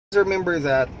Remember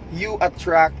that you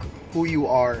attract who you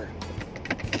are.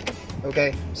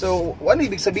 Okay? So, ano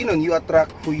ibig sabihin nun? You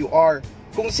attract who you are.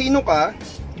 Kung sino ka,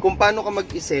 kung paano ka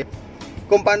mag-isip,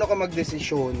 kung paano ka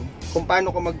magdesisyon, kung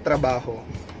paano ka magtrabaho,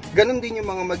 ganun din yung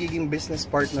mga magiging business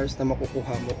partners na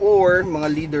makukuha mo or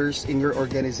mga leaders in your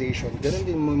organization. Ganun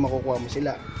din mo makukuha mo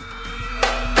sila.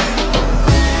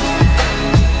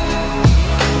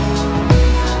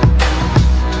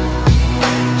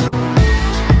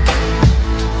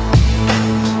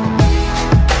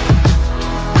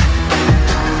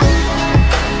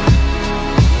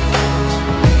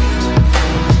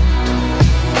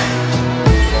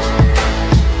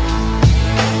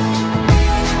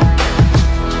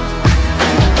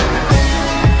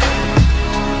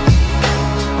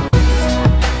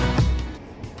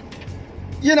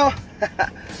 You know,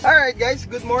 alright guys,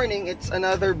 good morning. It's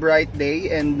another bright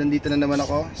day and nandito na naman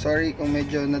ako. Sorry kung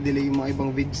medyo na-delay yung mga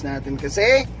ibang vids natin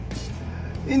kasi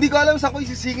hindi ko alam saan ko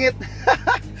isisingit.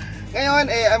 Ngayon,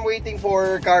 I'm waiting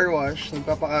for car wash.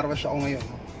 Nagpapa-car wash ako ngayon.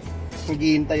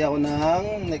 Maghihintay ako ng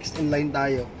next in line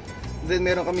tayo. Then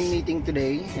meron kaming meeting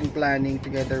today and planning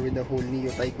together with the whole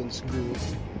Neo Tycoons group.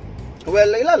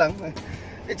 Well, ila lang.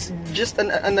 It's just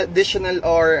an additional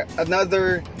or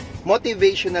another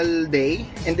motivational day,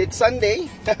 and it's Sunday.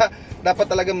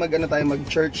 Dapat talaga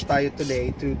mag-church tayo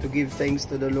today to give thanks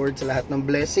to the Lord sa lahat ng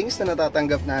blessings na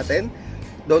natatanggap natin.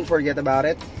 Don't forget about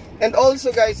it. And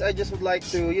also guys, I just would like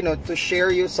to, to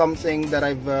share you something that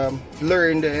I've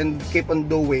learned and keep on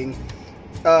doing.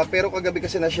 Pero kagabi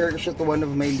kasi na-share ko siya to one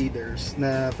of my leaders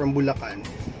na from Bulacan.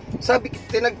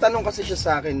 Tinagtanong kasi siya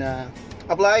sa akin na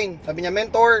applying. Sabi niya,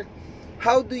 mentor,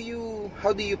 how do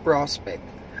you prospect?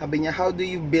 Sabi niya, how do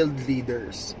you build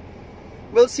leaders?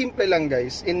 Well, simple lang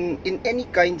guys. In any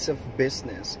kinds of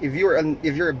business, if you're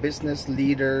a business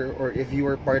leader, or if you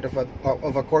are part of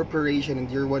a corporation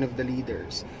and you're one of the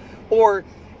leaders, or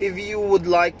if you would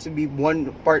like to be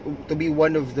one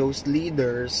of those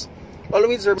leaders,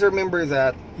 always remember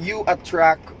that you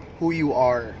attract who you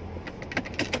are.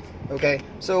 Okay?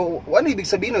 So, ano ibig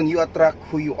sabihin nun? You attract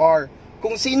who you are.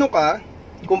 Kung sino ka,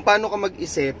 kung paano ka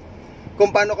mag-isip, kung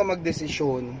paano ka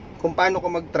magdesisyon, kung paano ka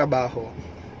magtrabaho,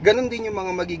 ganun din yung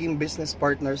mga magiging business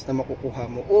partners na makukuha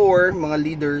mo or mga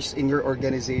leaders in your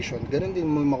organization. Ganun din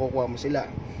mo makukuha mo sila.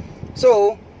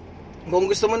 So, kung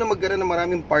gusto mo na magkaroon ng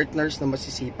maraming partners na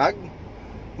masisipag,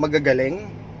 magagaling,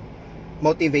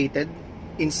 motivated,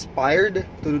 inspired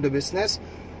to do the business,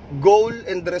 goal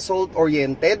and result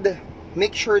oriented,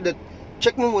 make sure that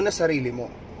check mo muna sarili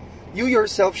mo. You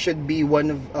yourself should be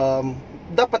one of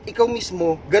dapat ikaw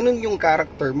mismo, ganun yung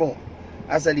character mo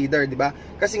as a leader, di ba?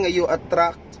 Kasi nga you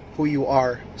attract who you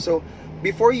are. So,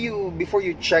 before you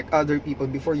check other people,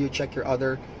 before you check your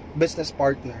other business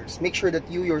partners, make sure that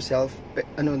you yourself,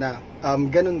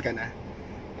 ganun ka na.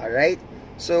 Alright?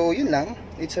 So, yun lang.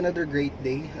 It's another great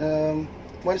day.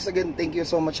 Once again, thank you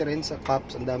so much rin sa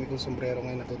cups. Ang dami kong sombrero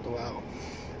ngayon, natutuwa ako.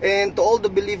 And to all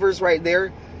the believers right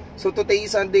there, so today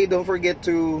is Sunday, don't forget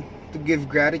to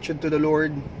give gratitude to the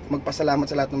Lord,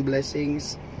 magpasalamat sa lahat ng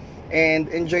blessings,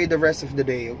 and enjoy the rest of the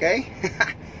day, okay?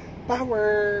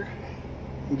 Power!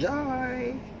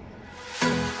 Enjoy!